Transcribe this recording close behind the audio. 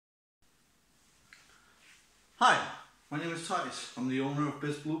Hi, my name is Thijs. I'm the owner of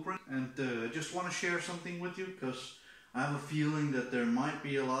Biz Blueprint, and I just want to share something with you because I have a feeling that there might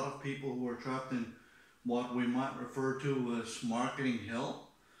be a lot of people who are trapped in what we might refer to as marketing hell.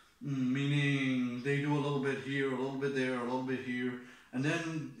 Meaning they do a little bit here, a little bit there, a little bit here, and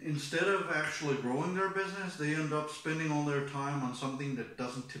then instead of actually growing their business, they end up spending all their time on something that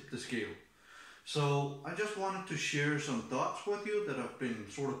doesn't tip the scale. So I just wanted to share some thoughts with you that I've been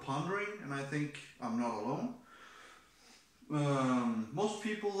sort of pondering, and I think I'm not alone. Most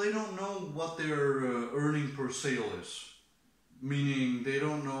people, they don't know what their earning per sale is. Meaning they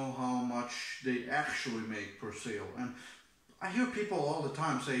don't know how much they actually make per sale. And I hear people all the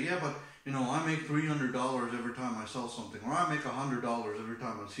time say, yeah, but I make $300 every time I sell something, or I make $100 every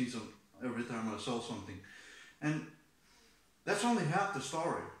time I sell something. And that's only half the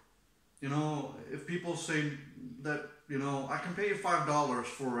story. If people say that, I can pay you $5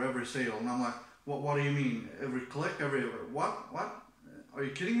 for every sale, and I'm like, what do you mean? Every click, what? Are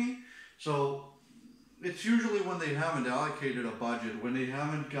you kidding me? So it's usually when they haven't allocated a budget, when they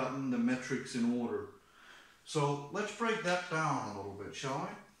haven't gotten the metrics in order. So let's break that down a little bit, shall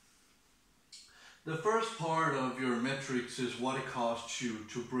we? The first part of your metrics is what it costs you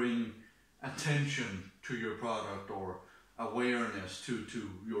to bring attention to your product or awareness to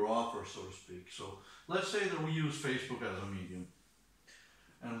your offer, so to speak. So let's say that we use Facebook as a medium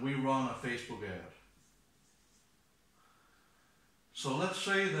and we run a Facebook ad. So let's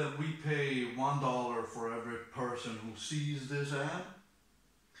say that we pay $1 for every person who sees this ad,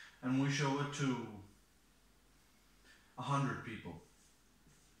 and we show it to 100 people.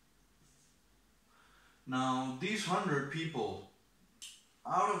 Now these 100 people,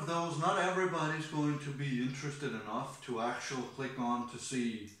 out of those, not everybody's going to be interested enough to actually click on to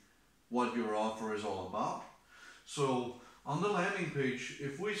see what your offer is all about. So on the landing page,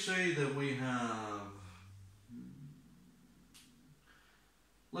 if we say that we have,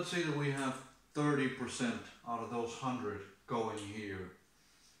 let's say that we have 30% out of those 100 going here,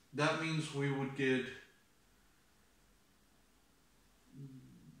 that means we would get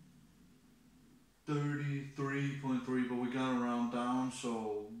 33.3, but we got to round down,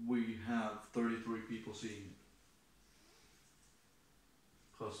 so we have 33 people seeing it.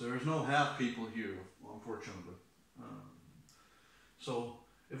 Because there's no half people here, unfortunately. So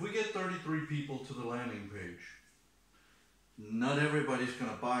if we get 33 people to the landing page, not everybody's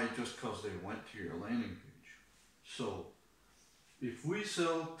going to buy just because they went to your landing page. So if we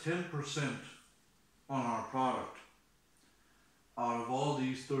sell 10% on our product out of all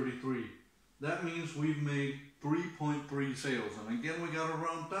these 33, that means we've made 3.3 sales. And again, we got to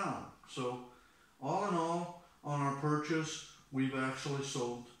round down. So all in all, on our purchase, we've actually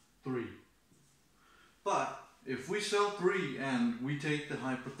sold 3. But if we sell 3 and we take the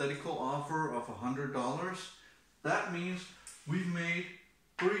hypothetical offer of $100, that means we've made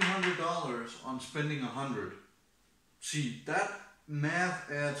 $300 on spending $100. See, that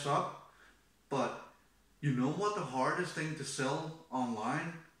math adds up, but you know what the hardest thing to sell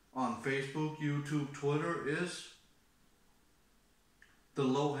online on Facebook, YouTube, Twitter is? The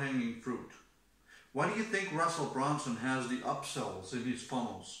low-hanging fruit. Why do you think Russell Brunson has the upsells in his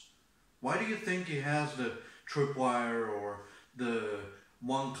funnels? Why do you think he has the tripwire or the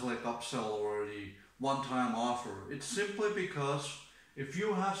one-click upsell or the one-time offer? It's simply because if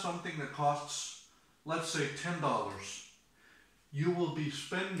you have something that costs, let's say $10, you will be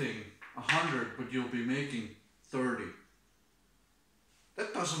spending $100, but you'll be making $30.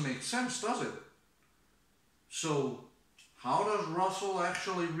 That doesn't make sense, does it? So how does Russell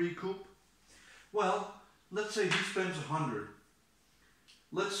actually recoup? Well, let's say he spends $100.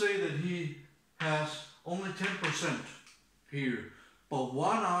 Let's say that he has only 10% here, but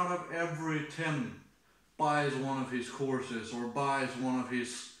 1 out of every 10 buys one of his courses or buys one of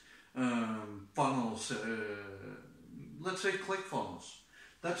his funnels, let's say ClickFunnels.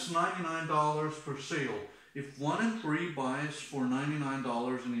 That's $99 per sale. If 1 in 3 buys for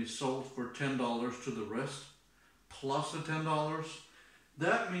 $99 and he's sold for $10 to the rest, plus the $10,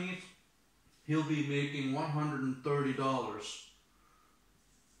 that means he'll be making $130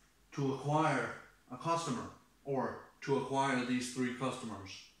 to acquire a customer or to acquire these 3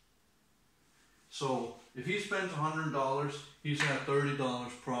 customers. So if he spends $100, he's at $30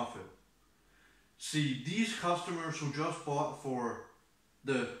 profit. See, these customers who just bought for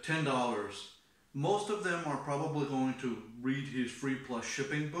the $10, most of them are probably going to read his free plus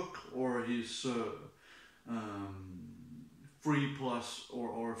shipping book or his free plus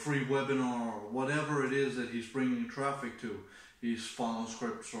or free webinar or whatever it is that he's bringing traffic to, his funnel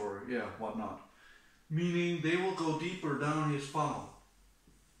scripts or whatnot. Meaning they will go deeper down his funnel.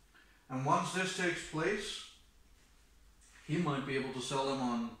 And once this takes place, he might be able to sell them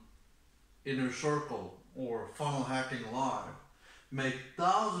on Inner Circle or Funnel Hacking Live, make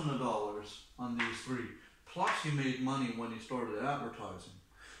thousands of dollars on these three. Plus he made money when he started advertising.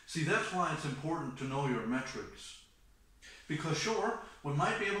 See, that's why it's important to know your metrics. Because sure, we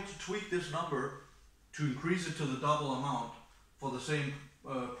might be able to tweak this number to increase it to the double amount for the same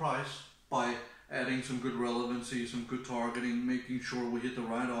price by adding some good relevancy, some good targeting, making sure we hit the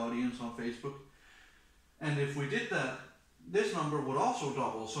right audience on Facebook. And if we did that, this number would also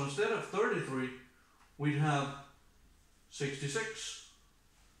double. So instead of 33, we'd have 66.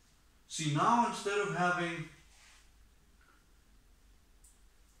 See, now instead of having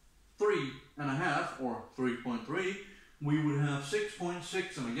 3.5 or 3.3, we would have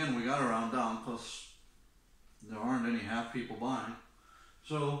 6.6. And again, we got to round down because there aren't any half people buying.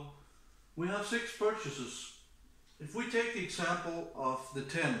 So we have 6 purchases. If we take the example of the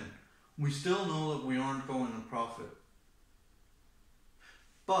 10, we still know that we aren't going in profit.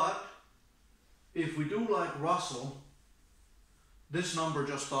 But if we do like Russell, this number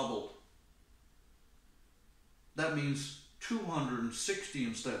just doubled. That means 260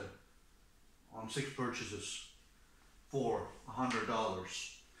 instead on 6 purchases for $100.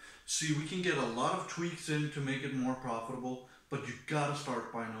 See, we can get a lot of tweaks in to make it more profitable, but you gotta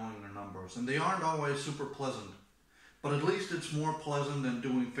start by knowing their numbers. And they aren't always super pleasant, but at least it's more pleasant than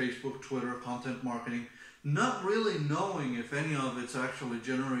doing Facebook, Twitter, content marketing, not really knowing if any of it's actually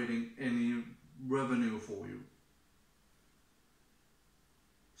generating any revenue for you.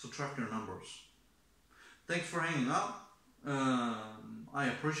 So track your numbers. Thanks for hanging out. I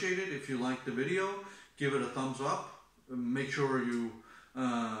appreciate it. If you liked the video, give it a thumbs up. Make sure you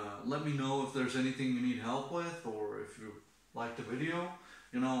let me know if there's anything you need help with, or if you like the video.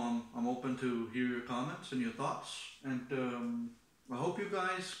 You know, I'm open to hear your comments and your thoughts. And I hope you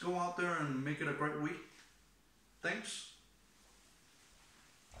guys go out there and make it a great week. Thanks.